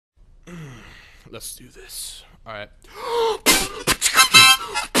let's do this. All right.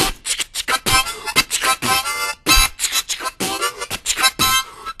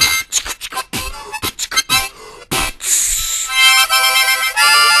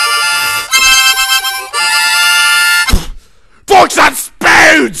 Forks and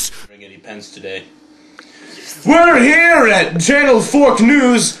spoons! Bring any pens today. We're here at Channel Fork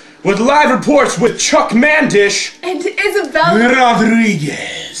News with live reports with Chuck Mandish and Isabella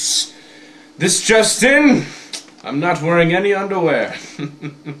Rodriguez. This just in, I'm not wearing any underwear.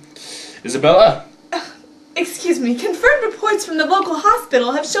 Isabella? Excuse me, confirmed reports from the local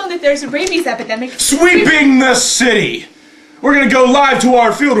hospital have shown that there's a rabies epidemic sweeping the city. We're gonna go live to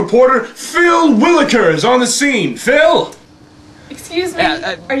our field reporter, Phil Williker, is on the scene. Phil? Excuse me,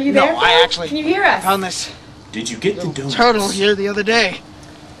 are you there? No, I actually can you hear us? Found this. Did you get the donuts? Turtle here the other day.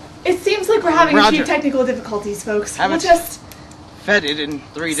 It seems like we're having a few technical difficulties, folks. We'll just fed it in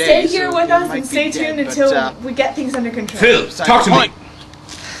 3 days. Stay here with us and stay tuned until we get things under control. Phil, talk to me.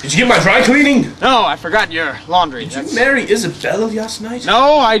 Did you get my dry cleaning? No, I forgot your laundry. Did you marry Isabella last night?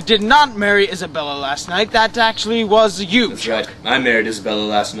 No, I did not marry Isabella last night. That actually was you. That's right. I married Isabella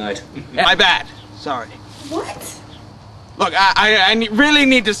last night. My bad. Sorry. What? Look, I really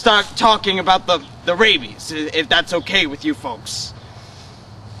need to start talking about the rabies, if that's okay with you folks.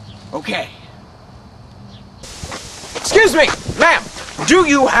 Okay. Excuse me, ma'am. Do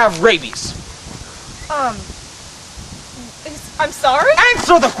you have rabies? I'm sorry?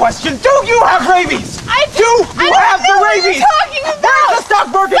 Answer the question. Do you have rabies? I do. You have the rabies. What are you talking about? Where's the stock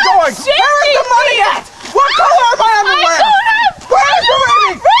market going? Where is the money at? What color are my underwear? I don't have. Where is the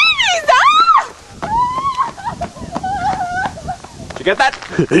rabies? Did you get that?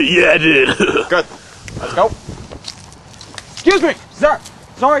 Yeah, I did. Good. Let's go. Excuse me, sir.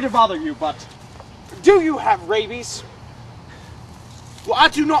 Sorry to bother you, but do you have rabies? Well, I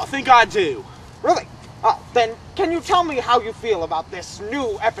do not think I do. Really? Then can you tell me how you feel about this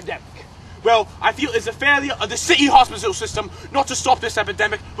new epidemic? Well, I feel it's a failure of the city hospital system not to stop this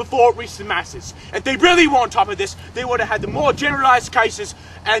epidemic before it reached the masses. If they really were on top of this, they would have had the more generalized cases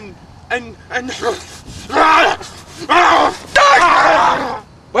and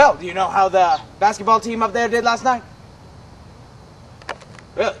Well, do you know how the basketball team up there did last night?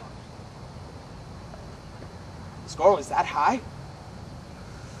 Really? The score was that high?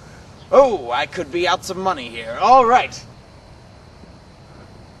 Oh, I could be out some money here. All right.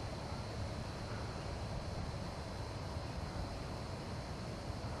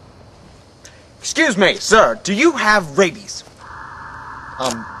 Excuse me, sir. Do you have rabies?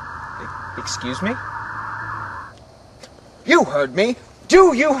 Excuse me? You heard me.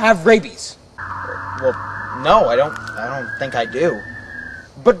 Do you have rabies? Well, no, I don't think I do.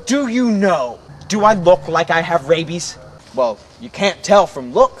 But do you know? Do I look like I have rabies? Well, you can't tell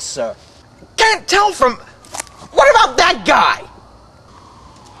from looks, sir. Can't tell from... What about that guy?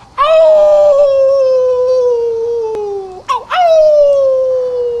 Oh! Oh,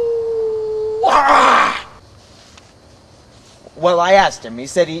 oh! Ah! Well, I asked him. He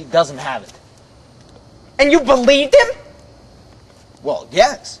said he doesn't have it. And you believed him? Well,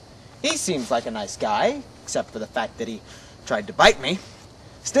 yes. He seems like a nice guy, except for the fact that he tried to bite me.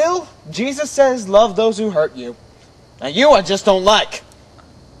 Still, Jesus says, love those who hurt you. And you I just don't like.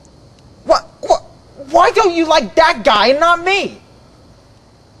 What? Why don't you like that guy and not me?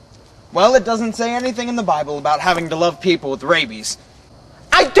 Well, it doesn't say anything in the Bible about having to love people with rabies.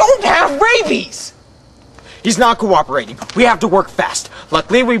 I don't have rabies! He's not cooperating. We have to work fast.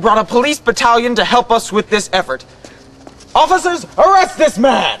 Luckily, we brought a police battalion to help us with this effort. Officers, arrest this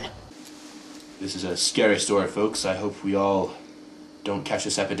man! This is a scary story, folks. I hope we all don't catch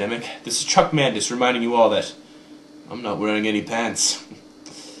this epidemic. This is Chuck Mandish reminding you all that I'm not wearing any pants.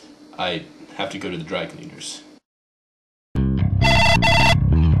 I have to go to the dry cleaners.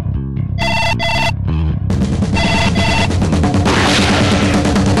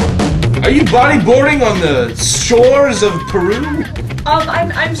 Are you bodyboarding on the shores of Peru?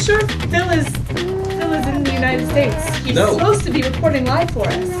 I'm sure Phil is in the United States. He's supposed to be reporting live for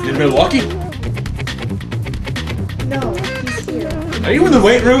us. In Milwaukee? No, he's here. Are you in the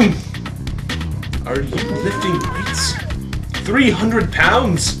weight room? Are you lifting weights? 300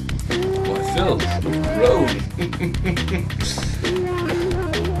 pounds? Why, Phil, road.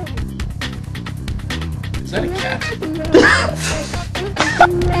 Is that a cat?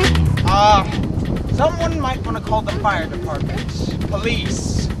 Someone might want to call the fire department,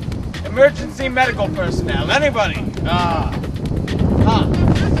 police, emergency medical personnel, anybody.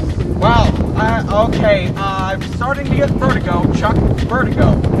 Okay, I'm starting to get vertigo, Chuck,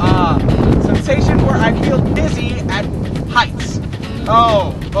 vertigo. Sensation where I feel dizzy at heights.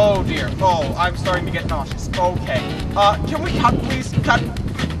 Oh dear. Oh, I'm starting to get nauseous. Okay. Can we cut, please? Cut.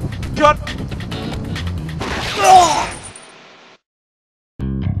 Ugh!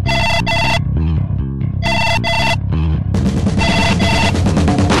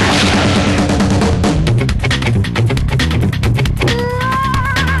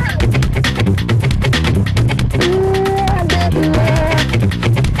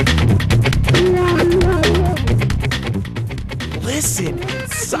 Listen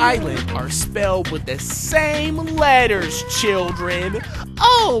and silent are spelled with the same letters, children.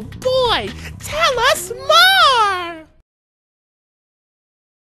 Oh boy, tell us more!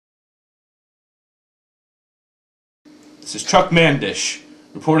 This is Chuck Mandish,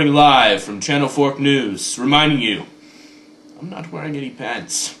 reporting live from Channel 4 News, reminding you, I'm not wearing any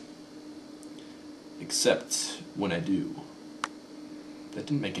pants. Except when I do. That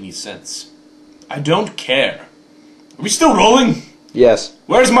didn't make any sense. I don't care. Are we still rolling? Yes.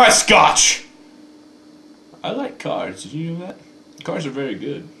 Where's my scotch? I like cars. Did you know that? Cars are very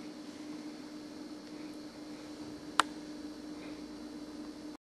good.